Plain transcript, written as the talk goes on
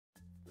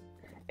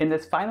In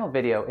this final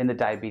video in the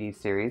diabetes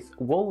series,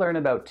 we'll learn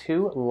about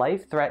 2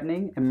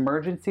 life-threatening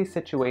emergency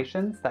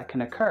situations that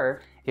can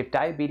occur if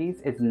diabetes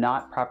is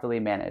not properly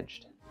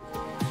managed.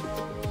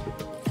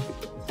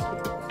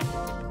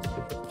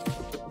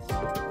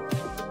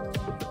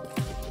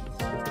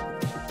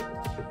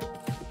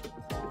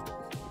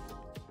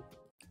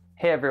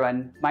 Hey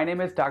everyone, my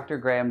name is Dr.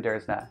 Graham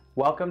Dersnah.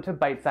 Welcome to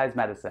Bite Size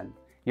Medicine,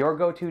 your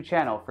go-to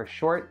channel for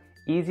short,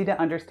 easy to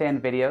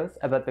understand videos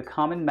about the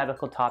common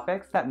medical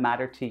topics that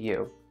matter to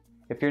you.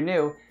 If you're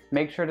new,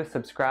 make sure to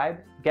subscribe,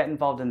 get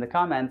involved in the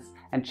comments,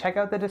 and check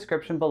out the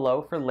description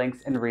below for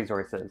links and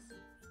resources.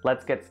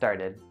 Let's get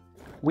started.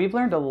 We've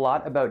learned a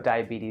lot about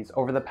diabetes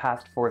over the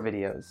past 4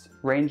 videos,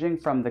 ranging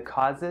from the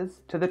causes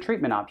to the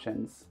treatment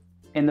options.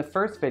 In the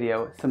first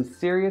video, some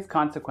serious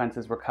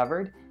consequences were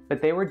covered,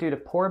 but they were due to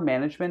poor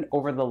management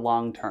over the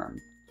long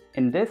term.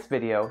 In this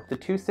video, the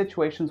 2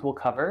 situations we'll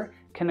cover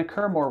can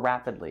occur more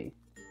rapidly.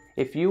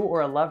 If you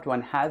or a loved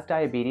one has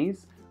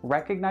diabetes,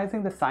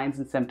 recognizing the signs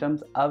and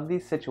symptoms of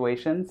these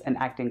situations and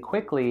acting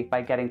quickly by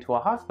getting to a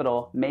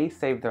hospital may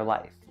save their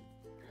life.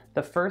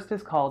 The first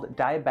is called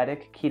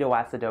Diabetic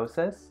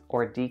Ketoacidosis,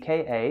 or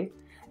DKA,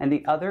 and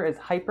the other is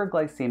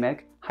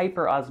Hyperglycemic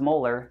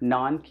Hyperosmolar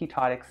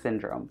Non-Ketotic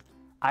syndrome.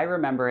 I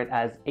remember it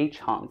as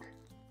H-HONK.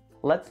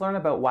 Let's learn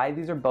about why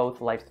these are both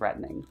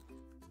life-threatening.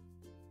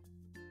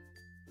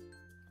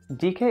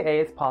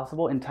 DKA is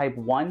possible in type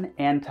 1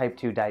 and type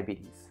 2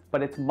 diabetes,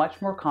 but it's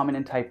much more common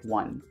in type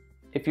 1.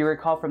 If you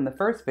recall from the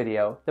first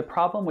video, the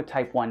problem with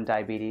type 1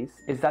 diabetes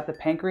is that the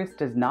pancreas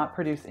does not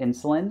produce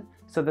insulin,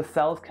 so the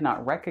cells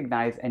cannot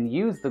recognize and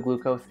use the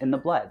glucose in the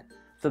blood,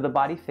 so the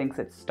body thinks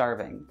it's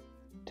starving.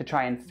 To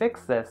try and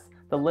fix this,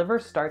 the liver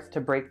starts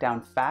to break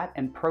down fat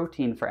and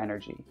protein for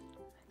energy.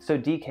 So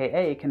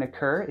DKA can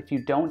occur if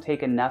you don't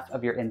take enough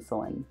of your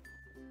insulin.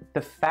 The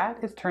fat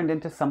is turned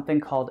into something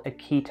called a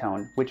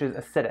ketone, which is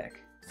acidic,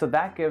 so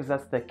that gives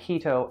us the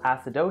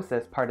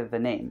ketoacidosis part of the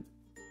name.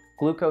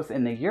 Glucose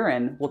in the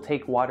urine will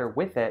take water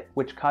with it,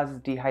 which causes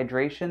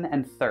dehydration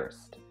and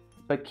thirst.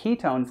 But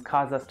ketones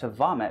cause us to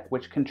vomit,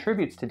 which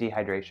contributes to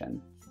dehydration.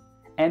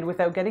 And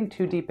without getting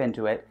too deep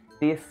into it,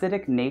 the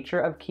acidic nature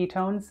of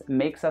ketones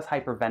makes us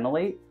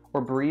hyperventilate or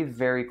breathe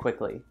very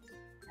quickly.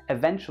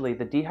 Eventually,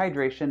 the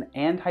dehydration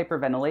and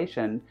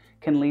hyperventilation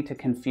can lead to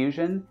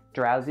confusion,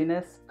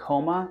 drowsiness,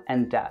 coma,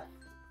 and death.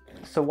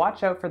 So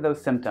watch out for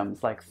those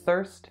symptoms like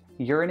thirst,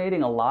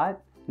 urinating a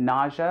lot,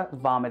 nausea,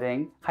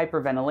 vomiting,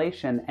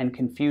 hyperventilation, and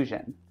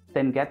confusion.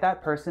 Then get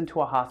that person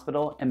to a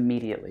hospital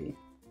immediately.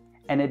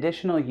 An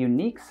additional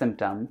unique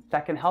symptom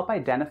that can help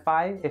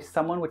identify if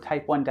someone with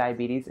type 1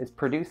 diabetes is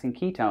producing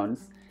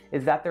ketones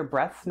is that their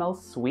breath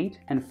smells sweet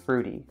and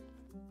fruity.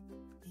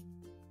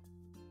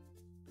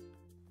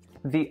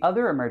 The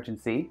other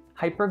emergency,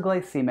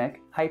 Hyperglycemic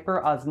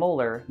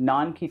Hyperosmolar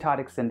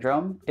Non-Ketotic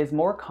syndrome, is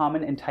more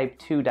common in type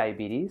 2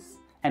 diabetes,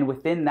 and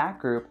within that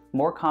group,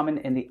 more common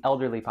in the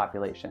elderly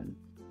population.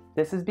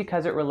 This is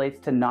because it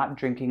relates to not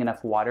drinking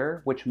enough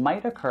water, which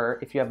might occur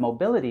if you have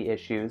mobility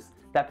issues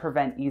that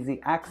prevent easy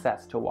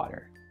access to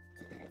water.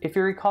 If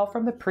you recall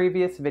from the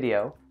previous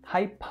video,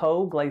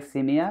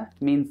 hypoglycemia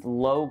means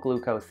low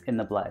glucose in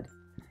the blood.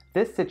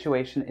 This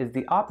situation is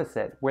the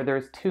opposite, where there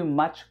is too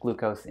much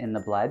glucose in the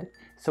blood,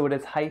 so it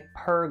is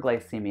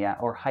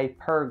hyperglycemia or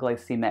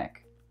hyperglycemic.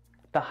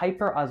 The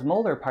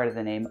hyperosmolar part of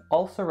the name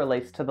also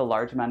relates to the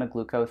large amount of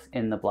glucose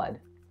in the blood.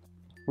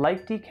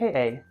 Like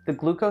DKA, the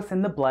glucose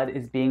in the blood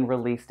is being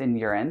released in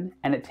urine,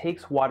 and it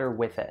takes water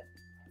with it.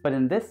 But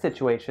in this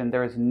situation,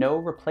 there is no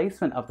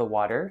replacement of the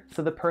water,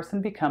 so the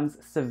person becomes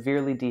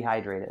severely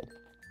dehydrated.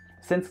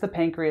 Since the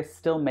pancreas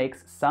still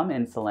makes some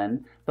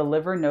insulin, the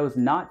liver knows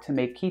not to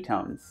make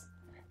ketones.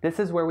 This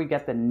is where we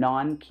get the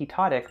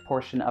non-ketotic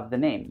portion of the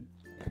name.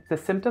 The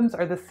symptoms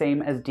are the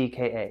same as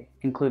DKA,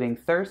 including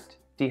thirst,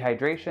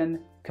 dehydration,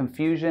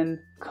 confusion,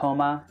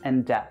 coma,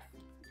 and death.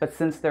 But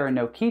since there are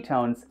no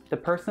ketones, the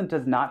person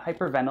does not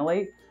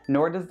hyperventilate,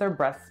 nor does their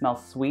breath smell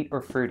sweet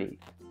or fruity.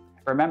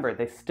 Remember,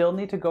 they still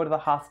need to go to the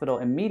hospital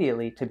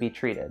immediately to be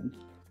treated.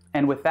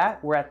 And with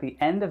that, we're at the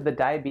end of the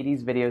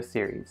diabetes video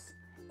series.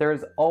 There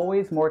is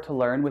always more to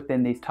learn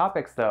within these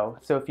topics though,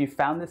 so if you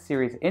found this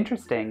series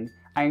interesting,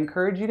 I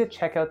encourage you to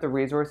check out the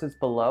resources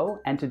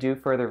below and to do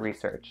further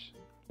research.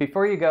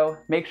 Before you go,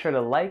 make sure to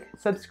like,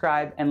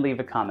 subscribe, and leave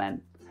a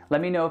comment.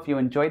 Let me know if you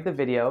enjoyed the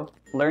video,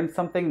 learned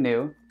something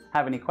new,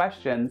 have any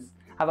questions,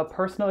 have a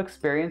personal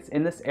experience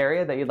in this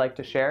area that you'd like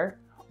to share,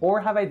 or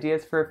have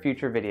ideas for a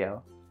future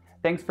video.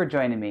 Thanks for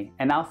joining me,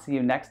 and I'll see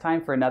you next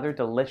time for another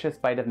delicious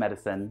bite of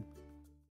medicine.